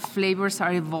 how the flavors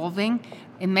are evolving.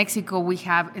 In Mexico, we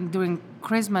have, and during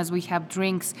Christmas, we have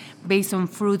drinks based on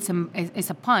fruits, and it's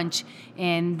a punch,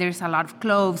 and there's a lot of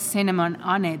cloves, cinnamon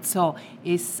on it. So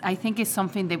I think it's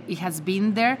something that it has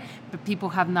been there, but people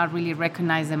have not really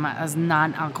recognized them as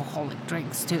non-alcoholic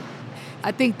drinks too.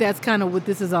 I think that's kind of what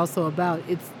this is also about.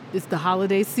 It's the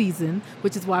holiday season,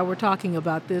 which is why we're talking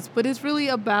about this, but it's really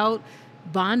about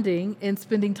bonding and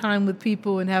spending time with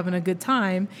people and having a good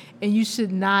time, and you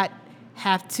should not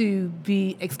have to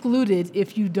be excluded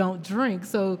if you don't drink.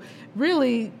 So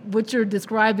really what you're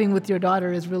describing with your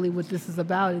daughter is really what this is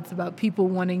about. It's about people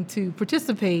wanting to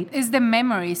participate. It's the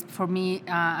memories for me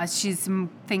as she's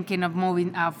thinking of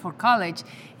moving out for college,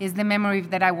 is the memory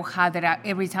that I will have that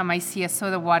every time I see a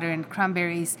soda water and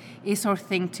cranberries, it's our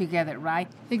thing together, right?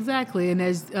 Exactly. And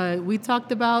as we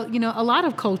talked about, you know, a lot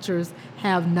of cultures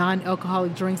have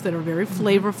non-alcoholic drinks that are very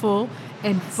flavorful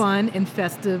and fun and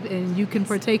festive, and you can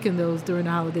partake in those during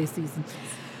the holiday season.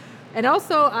 And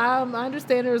also, I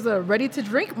understand there's a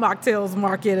ready-to-drink mocktails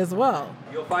market as well.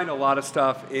 You'll find a lot of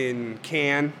stuff in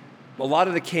can. A lot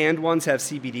of the canned ones have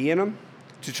CBD in them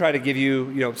to try to give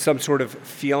you, some sort of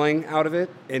feeling out of it.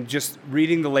 And just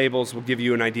reading the labels will give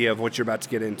you an idea of what you're about to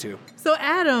get into. So,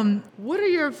 Adam, what are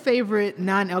your favorite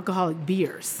non-alcoholic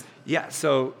beers? Yeah,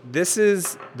 so this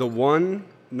is the one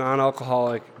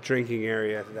non-alcoholic drinking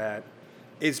area that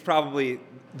is probably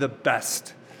the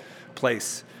best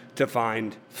place to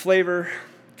find flavor,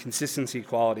 consistency,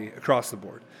 quality across the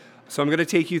board. So I'm going to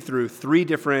take you through 3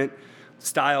 different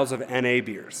styles of NA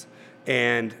beers.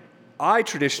 And I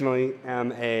traditionally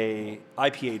am a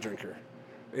IPA drinker.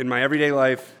 In my everyday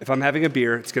life, if I'm having a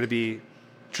beer, it's going to be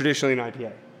traditionally an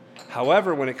IPA.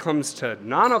 However, when it comes to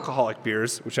non-alcoholic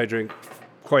beers, which I drink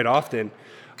quite often,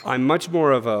 I'm much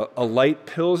more of a light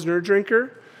Pilsner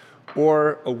drinker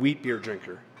or a wheat beer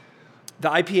drinker. The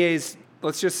IPAs,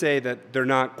 let's just say that they're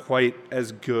not quite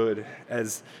as good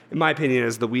as, in my opinion,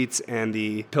 as the wheats and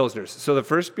the Pilsners. So the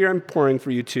first beer I'm pouring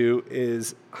for you two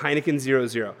is Heineken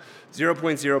 00,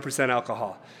 0.0%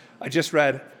 alcohol. I just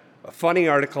read a funny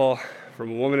article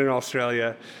from a woman in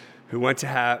Australia who went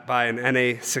to buy an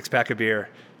NA 6-pack of beer,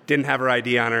 didn't have her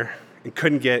ID on her, and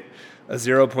couldn't get a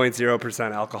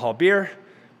 0.0% alcohol beer.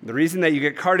 The reason that you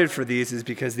get carded for these is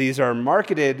because these are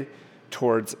marketed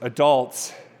towards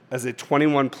adults as a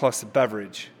 21-plus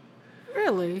beverage.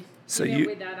 Really? So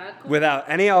without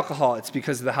any alcohol, it's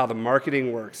because of how the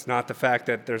marketing works, not the fact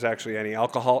that there's actually any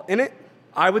alcohol in it.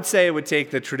 I would say it would take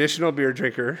the traditional beer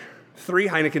drinker 3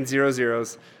 Heineken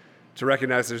 00s to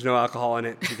recognize there's no alcohol in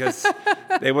it, because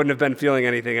they wouldn't have been feeling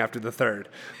anything after the third.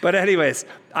 But anyways,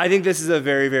 I think this is a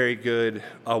very, very good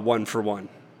 1-for-1.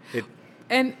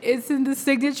 And it's in the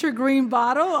signature green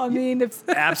bottle? I mean, it's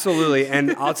absolutely.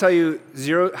 And I'll tell you,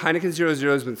 Heineken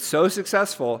 00 has been so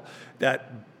successful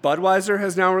that Budweiser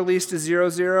has now released a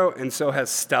 00, and so has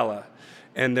Stella.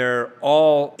 And they're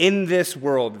all, in this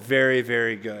world, very,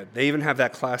 very good. They even have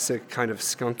that classic kind of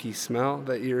skunky smell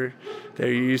that you're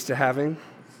used to having.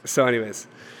 So anyways,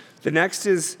 the next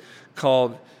is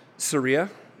called Ceria,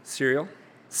 Cereal,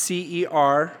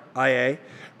 Ceria.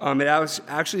 It was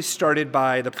actually started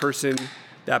by the person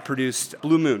that produced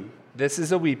Blue Moon. This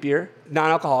is a wheat beer,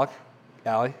 non-alcoholic.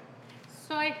 Allie?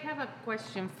 So I have a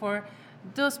question for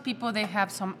those people, they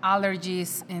have some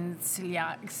allergies and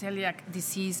celiac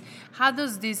disease, how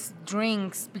does these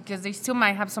drinks, because they still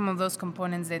might have some of those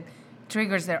components that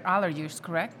triggers their allergies,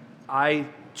 correct? I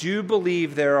do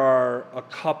believe there are a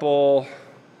couple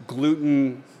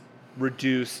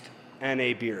gluten-reduced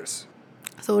NA beers.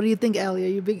 So what do you think, Allie? Are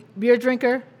you a big beer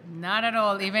drinker? Not at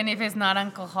all, even if it's not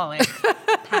alcoholic.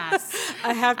 Pass.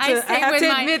 I have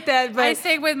to admit that. But I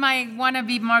stay with my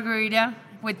wannabe margarita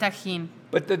with tajin.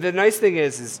 But the nice thing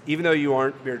is even though you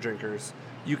aren't beer drinkers,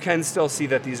 you can still see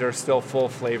that these are still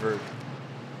full-flavored.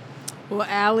 Well,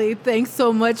 Allie, thanks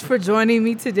so much for joining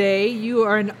me today. You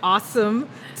are an awesome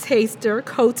taster,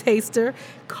 co-taster,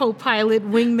 co-pilot,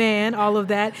 wingman, all of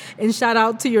that. And shout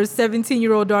out to your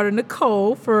 17-year-old daughter,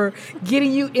 Nicole, for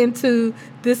getting you into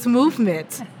this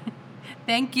movement.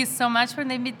 Thank you so much for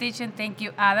the invitation. Thank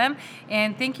you, Adam.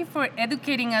 And thank you for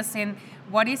educating us in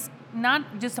what is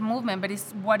not just a movement, but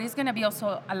it's what is going to be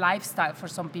also a lifestyle for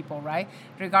some people, right?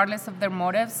 Regardless of their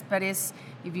motives, but it's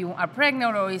if you are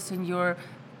pregnant or it's in your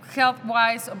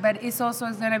health-wise, but it's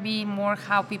also going to be more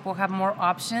how people have more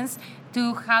options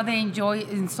to how they enjoy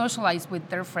and socialize with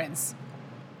their friends.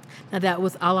 Now, that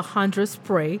was Alejandra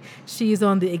Spray. She is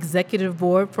on the executive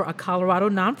board for a Colorado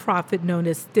nonprofit known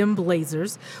as STEM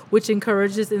Blazers, which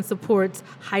encourages and supports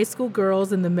high school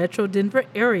girls in the Metro Denver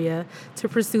area to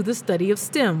pursue the study of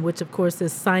STEM, which, of course,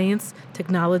 is science,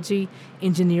 technology,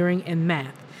 engineering, and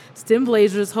math. STEM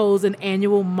Blazers holds an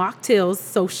annual mocktails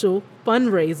social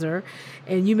fundraiser,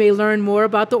 and you may learn more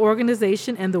about the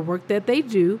organization and the work that they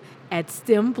do at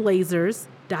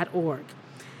stemblazers.org.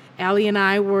 Allie and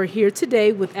I were here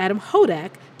today with Adam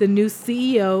Hodak, the new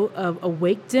CEO of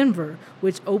Awake Denver,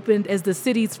 which opened as the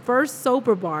city's first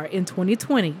sober bar in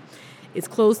 2020. It's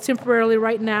closed temporarily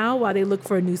right now while they look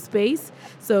for a new space.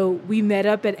 So we met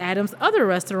up at Adam's other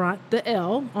restaurant, The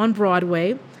L, on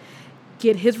Broadway.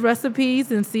 Get his recipes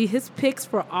and see his picks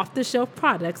for off-the-shelf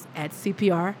products at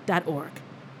CPR.org.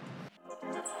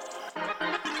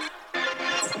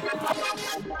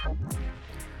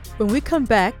 When we come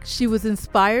back, she was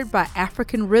inspired by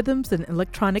African rhythms and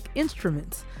electronic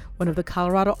instruments, one of the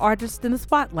Colorado artists in the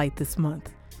spotlight this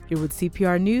month. Here with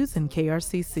CPR News and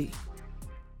KRCC.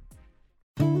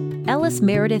 Ellis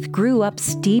Meredith grew up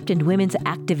steeped in women's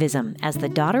activism as the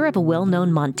daughter of a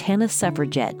well-known Montana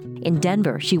suffragette. In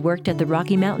Denver, she worked at the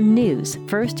Rocky Mountain News,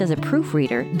 first as a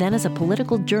proofreader, then as a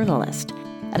political journalist.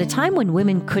 At a time when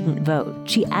women couldn't vote,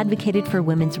 she advocated for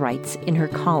women's rights in her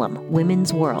column,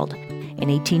 Women's World. In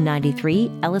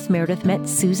 1893, Ellis Meredith met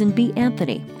Susan B.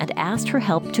 Anthony and asked her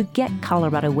help to get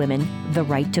Colorado women the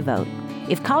right to vote.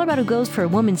 If Colorado goes for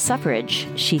women's suffrage,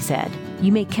 she said,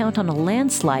 you may count on a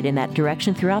landslide in that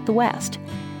direction throughout the West.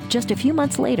 Just a few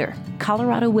months later,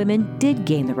 Colorado women did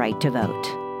gain the right to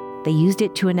vote. They used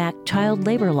it to enact child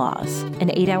labor laws, an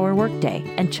 8-hour workday,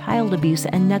 and child abuse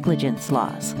and negligence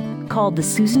laws. Called the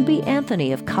Susan B.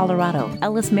 Anthony of Colorado,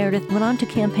 Ellis Meredith went on to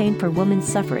campaign for women's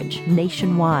suffrage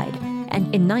nationwide,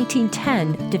 and in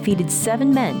 1910 defeated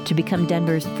 7 men to become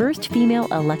Denver's first female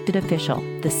elected official,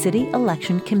 the City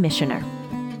Election Commissioner.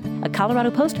 A Colorado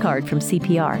postcard from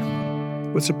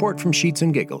CPR. With support from Sheets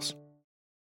and Giggles.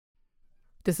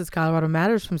 This is Colorado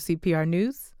Matters from CPR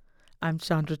News. I'm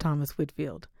Chandra Thomas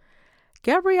Whitfield.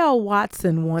 Gabrielle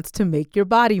Watson wants to make your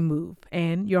body move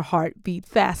and your heart beat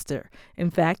faster.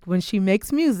 In fact, when she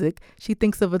makes music, she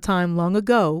thinks of a time long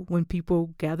ago when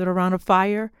people gathered around a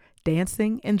fire,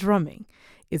 dancing and drumming.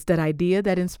 It's that idea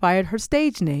that inspired her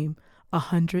stage name,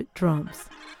 100 Drums.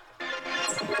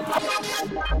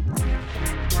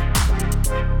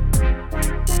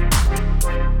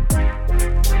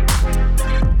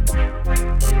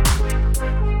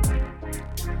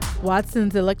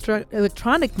 Watson's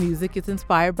electronic music is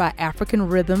inspired by African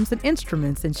rhythms and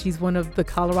instruments, and she's one of the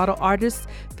Colorado artists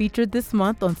featured this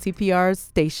month on CPR's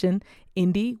station,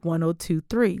 Indie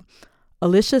 102.3.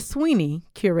 Alicia Sweeney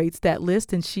curates that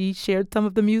list, and she shared some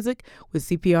of the music with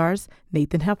CPR's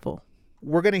Nathan Heffel.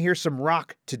 We're going to hear some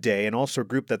rock today, and also a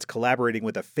group that's collaborating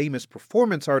with a famous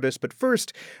performance artist. But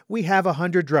first, we have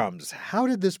 100 Drums. How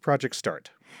did this project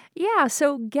start? Yeah,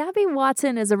 so Gabby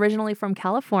Watson is originally from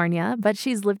California, but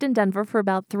she's lived in Denver for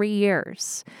about 3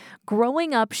 years.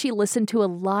 Growing up, she listened to a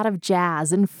lot of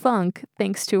jazz and funk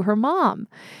thanks to her mom.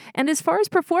 And as far as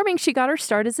performing, she got her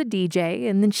start as a DJ,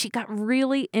 and then she got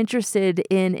really interested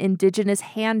in indigenous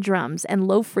hand drums and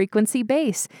low-frequency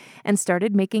bass and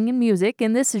started making music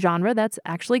in this genre that's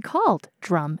actually called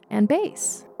drum and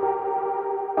bass.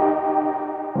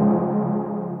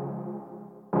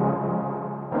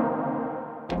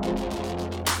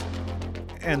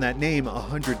 And that name,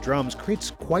 100 Drums,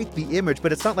 creates quite the image,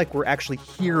 but it's not like we're actually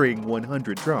hearing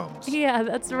 100 drums. Yeah,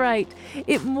 that's right.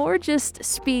 It more just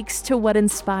speaks to what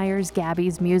inspires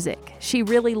Gabby's music. She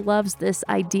really loves this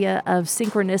idea of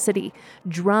synchronicity,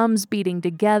 drums beating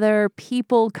together,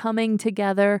 people coming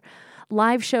together.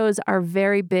 Live shows are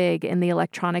very big in the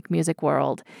electronic music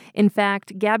world. In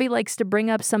fact, Gabby likes to bring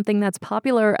up something that's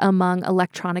popular among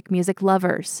electronic music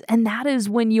lovers, and that is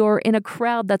when you're in a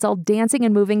crowd that's all dancing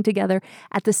and moving together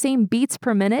at the same beats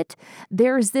per minute,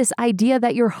 there's this idea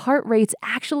that your heart rates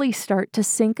actually start to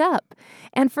sync up.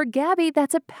 And for Gabby,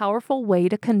 that's a powerful way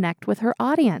to connect with her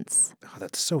audience. Oh,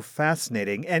 that's so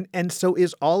fascinating. And so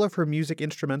is all of her music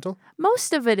instrumental?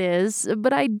 Most of it is,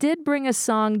 but I did bring a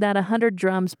song that 100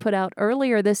 Drums put out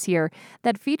earlier this year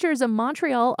that features a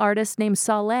Montreal artist named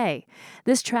Soleil.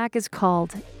 This track is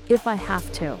called If I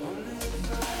Have To.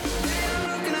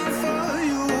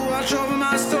 Watch over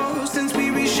my soul since we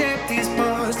reshaped these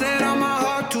bars. Let all my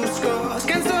heart to scars.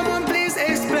 Can someone please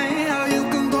explain how you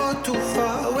can go too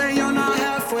far when you're not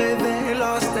halfway there,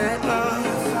 lost at love?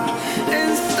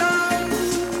 And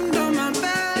stand on my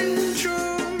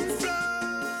bedroom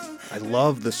floor. I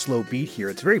love the slow beat here.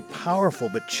 It's very powerful,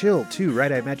 but chill too,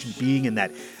 right? I imagine being in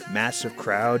that massive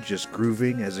crowd, just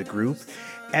grooving as a group.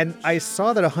 And I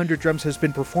saw that 100 Drums has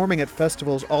been performing at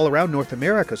festivals all around North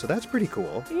America, so that's pretty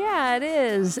cool. Yeah, it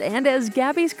is. And as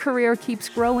Gabby's career keeps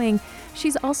growing,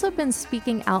 she's also been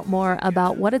speaking out more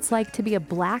about what it's like to be a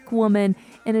Black woman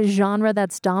in a genre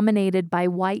that's dominated by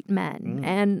white men.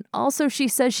 And also she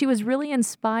says she was really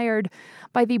inspired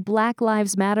by the Black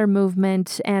Lives Matter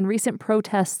movement and recent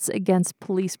protests against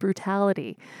police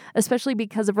brutality, especially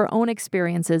because of her own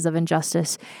experiences of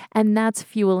injustice. And that's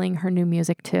fueling her new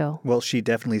music too. Well, she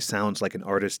definitely sounds like an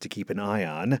artist to keep an eye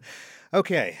on.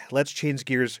 Okay, let's change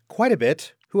gears quite a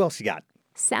bit. Who else you got?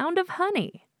 Sound of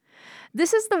Honey.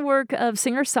 This is the work of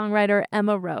singer-songwriter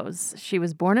Emma Rose. She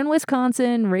was born in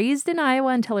Wisconsin, raised in Iowa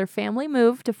until her family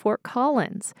moved to Fort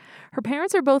Collins. Her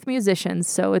parents are both musicians,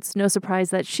 so it's no surprise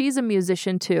that she's a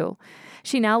musician too.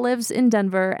 She now lives in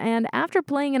Denver, and after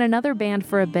playing in another band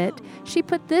for a bit, she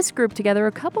put this group together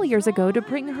a couple years ago to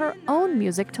bring her own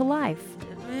music to life.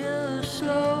 Real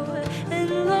slow and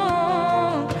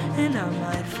long, and I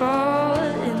might fall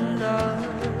in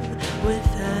love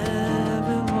with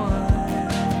everyone.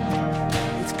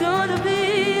 It's gonna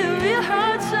be a real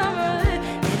hot summer,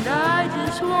 and I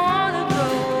just wanna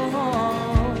go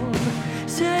home.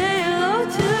 Say hello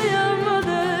to your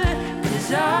mother,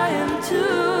 'cause I am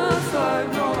too far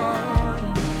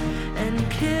gone. And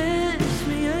kiss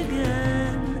me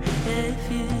again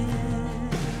if you.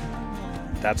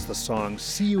 That's the song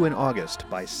See You in August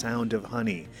by Sound of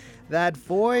Honey. That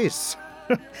voice!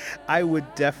 I would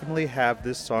definitely have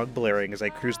this song blaring as I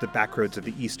cruise the backroads of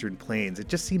the Eastern Plains. It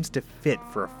just seems to fit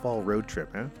for a fall road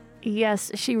trip, huh?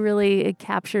 Yes, she really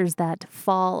captures that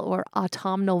fall or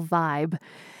autumnal vibe.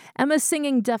 Emma's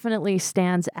singing definitely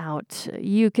stands out.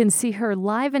 You can see her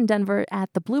live in Denver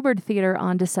at the Bluebird Theater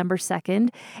on December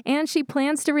 2nd, and she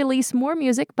plans to release more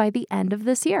music by the end of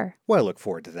this year. Well, I look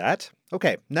forward to that.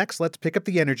 Okay, next let's pick up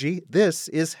the energy. This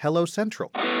is Hello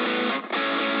Central.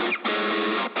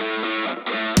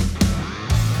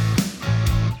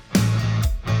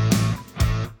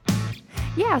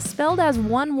 Yeah, spelled as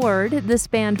one word, this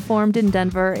band formed in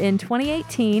Denver in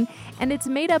 2018, and it's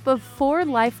made up of 4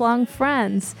 lifelong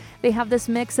friends. They have this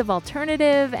mix of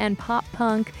alternative and pop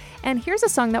punk, and here's a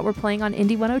song that we're playing on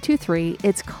Indie 102.3.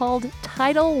 It's called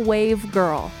Tidal Wave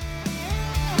Girl.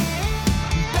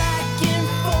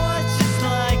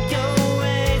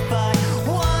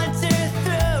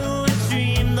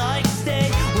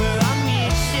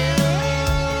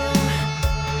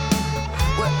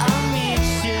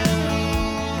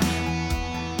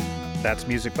 That's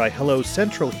music by Hello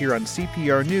Central here on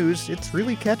CPR News. It's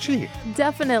really catchy.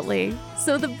 Definitely.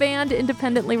 So the band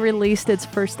independently released its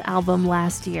first album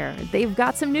last year. They've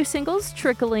got some new singles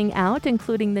trickling out,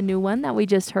 including the new one that we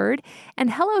just heard.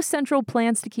 And Hello Central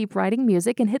plans to keep writing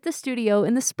music and hit the studio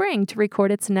in the spring to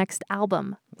record its next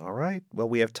album. All right. Well,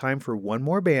 we have time for one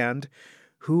more band.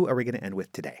 Who are we going to end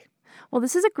with today? Well,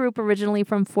 this is a group originally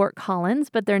from Fort Collins,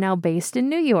 but they're now based in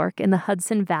New York in the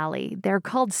Hudson Valley. They're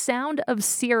called Sound of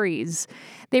Series.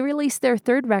 They released their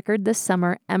 3rd record this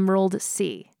summer, Emerald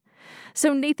Sea.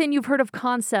 So, Nathan, you've heard of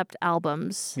concept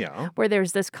albums. Yeah. Where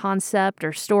there's this concept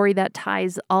or story that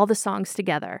ties all the songs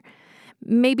together.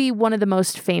 Maybe one of the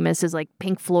most famous is like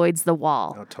Pink Floyd's The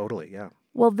Wall. Oh, totally, yeah.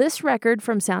 Well, this record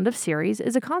from Sound of Series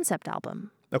is a concept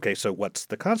album. Okay, so what's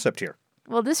the concept here?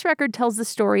 Well, this record tells the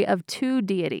story of 2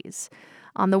 deities.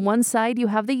 On the one side, you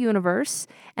have the universe,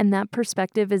 and that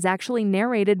perspective is actually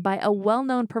narrated by a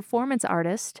well-known performance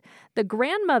artist, the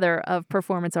grandmother of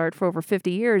performance art for over 50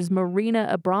 years, Marina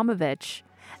Abramovich.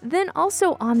 Then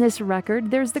also on this record,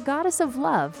 there's the goddess of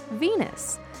love,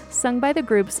 Venus, sung by the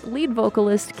group's lead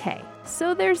vocalist, Kay.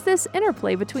 So there's this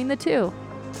interplay between the two.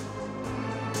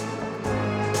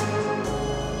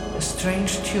 A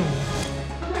strange tune.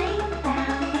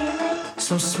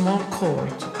 Some small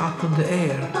chord up in the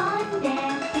air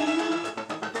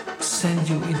send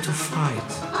you into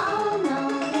fight.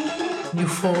 You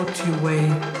fought your way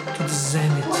to the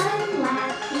zenith.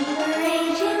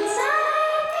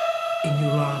 In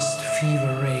your last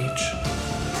fever rage.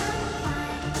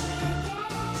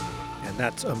 And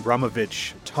that's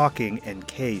Abramovich talking and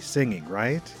Kay singing,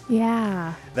 right?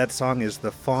 Yeah. That song is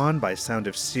The Fawn by Sound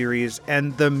of Ceres,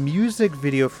 and the music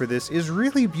video for this is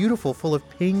really beautiful, full of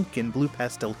pink and blue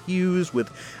pastel hues,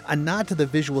 with a nod to the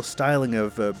visual styling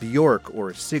of Björk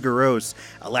or Sigur Rós,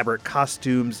 elaborate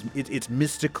costumes. It's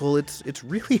mystical. It's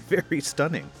really very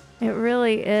stunning. It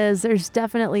really is. There's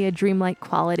definitely a dreamlike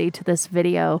quality to this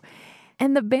video.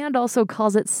 And the band also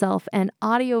calls itself an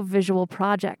audio-visual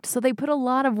project, so they put a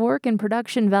lot of work and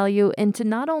production value into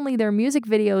not only their music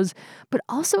videos, but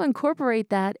also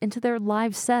incorporate that into their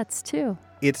live sets, too.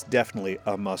 It's definitely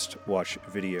a must-watch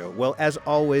video. Well, as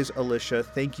always, Alicia,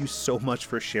 thank you so much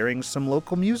for sharing some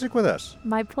local music with us.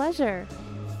 My pleasure.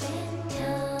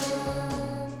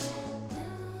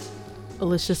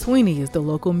 Alicia Sweeney is the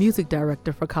local music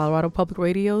director for Colorado Public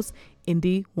Radio's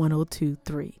Indy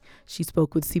 102.3. She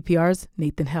spoke with CPR's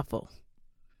Nathan Heffel.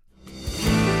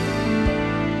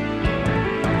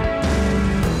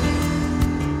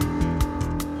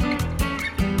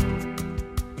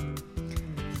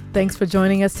 Thanks for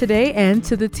joining us today, and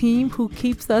to the team who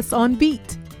keeps us on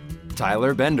beat.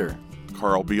 Tyler Bender,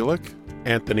 Carl Bielik,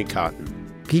 Anthony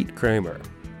Cotton, Pete Kramer,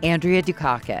 Andrea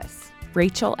Dukakis,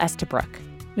 Rachel Estabrook,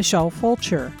 Michelle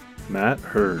Fulcher, Matt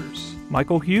Hers,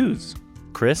 Michael Hughes,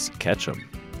 Chris Ketchum,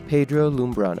 Pedro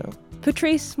Lumbrano,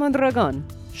 Patrice Mondragon,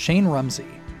 Shane Rumsey,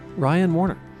 Ryan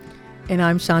Warner. And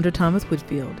I'm Chandra Thomas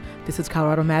Whitfield. This is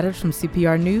Colorado Matters from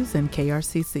CPR News and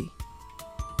KRCC.